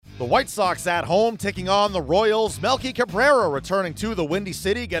The White Sox at home taking on the Royals. Melky Cabrera returning to the Windy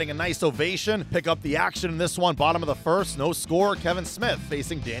City, getting a nice ovation. Pick up the action in this one, bottom of the first. No score. Kevin Smith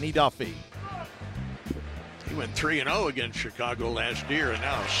facing Danny Duffy. He went 3-0 against Chicago last year, and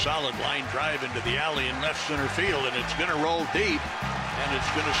now a solid line drive into the alley in left center field, and it's going to roll deep, and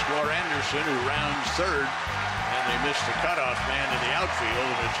it's going to score Anderson, who rounds third, and they missed the cutoff man in the outfield,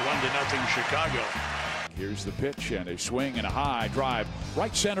 and it's 1-0 Chicago. Here's the pitch and a swing and a high drive.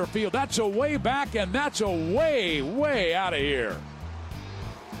 Right center field. That's a way back, and that's a way out of here.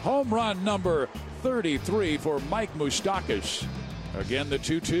 Home run number 33 for Mike Moustakas. Again, the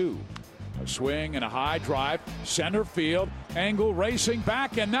 2-2. A swing and a high drive. Center field. Engel racing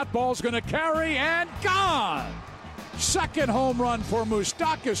back, and that ball's going to carry and gone. Second home run for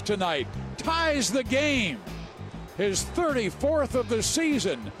Moustakas tonight. Ties the game. His 34th of the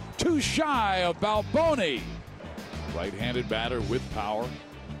season. Too shy of Balboni. Right-handed batter with power.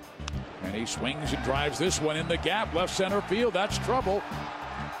 And he swings and drives this one in the gap. Left center field. That's trouble.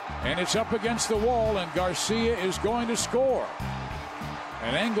 And it's up against the wall, and Garcia is going to score.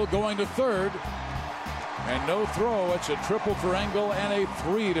 And Engel going to third. And no throw. It's a triple for Engel and a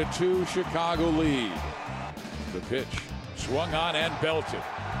 3-2 Chicago lead. The pitch. Swung on and belted.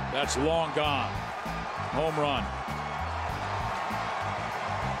 That's long gone. Home run.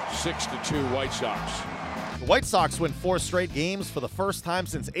 6-2 White Sox. The White Sox win 4 straight games for the first time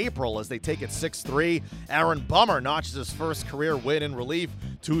since April as they take it 6-3. Aaron Bummer notches his first career win in relief.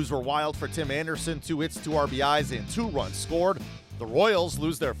 2s were wild for Tim Anderson, 2 hits, 2 RBIs, and 2 runs scored. The Royals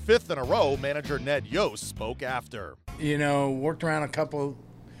lose their 5th in a row. Manager Ned Yost spoke after. You know, worked around a couple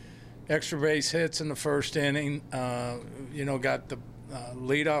extra base hits in the first inning. Got the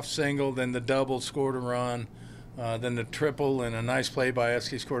leadoff single, then the double, scored a run. Then the triple and a nice play by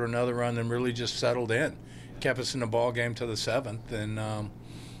Eske, scored another run, then really just settled in. Kept us in the ball game to the 7th. And,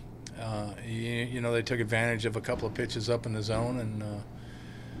 they took advantage of a couple of pitches up in the zone and,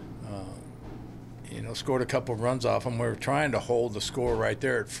 scored a couple of runs off them. We were trying to hold the score right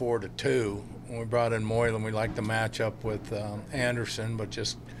there at 4-2. When we brought in Moylan, we liked the matchup with Anderson, but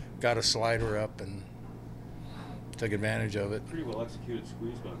just got a slider up and took advantage of it. Pretty well executed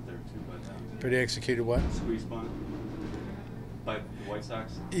squeeze bunt there, too, by now. Pretty executed what? Squeeze bunt by the White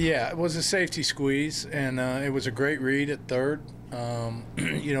Sox? Yeah, it was a safety squeeze, and it was a great read at third.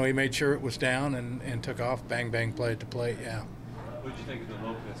 He made sure it was down and took off. Bang, bang, play at the plate, yeah. What did you think of the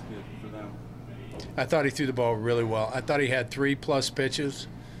Lopez kid for them? I thought he threw the ball really well. I thought he had 3+ pitches.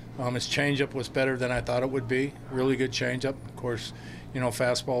 His changeup was better than I thought it would be. Really good changeup. Of course,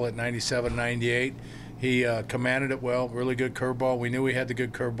 fastball at 97, 98. He commanded it well. Really good curveball. We knew he had the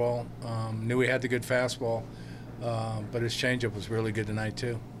good curveball. Knew he had the good fastball. But his changeup was really good tonight,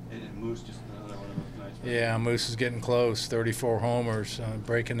 too. And Moose just another one of those nights. Yeah, Moose is getting close. 34 homers,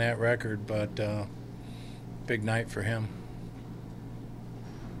 breaking that record. But big night for him.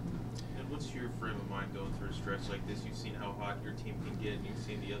 And what's your frame of mind going through a stretch like this? You've seen how hot your team can get, and you've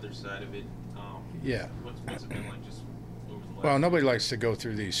seen the other side of it. Yeah. What's it been like just over the last Well, nobody likes to go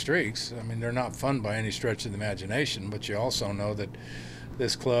through these streaks. I mean, they're not fun by any stretch of the imagination, but you also know that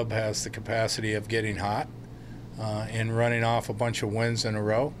this club has the capacity of getting hot and running off a bunch of wins in a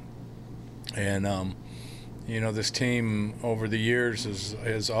row. And, this team over the years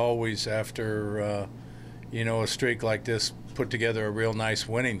has always, after, a streak like this, put together a real nice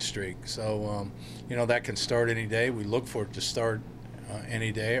winning streak. So, that can start any day. We look for it to start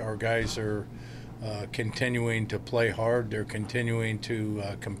any day. Our guys are continuing to play hard. They're continuing to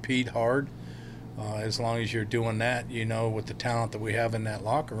compete hard. As long as you're doing that, with the talent that we have in that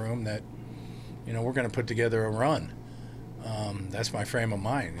locker room, that, we're going to put together a run. That's my frame of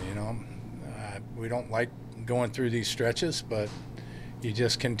mind, we don't like going through these stretches, but you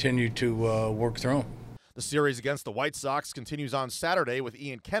just continue to work through them. The series against the White Sox continues on Saturday with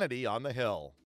Ian Kennedy on the hill.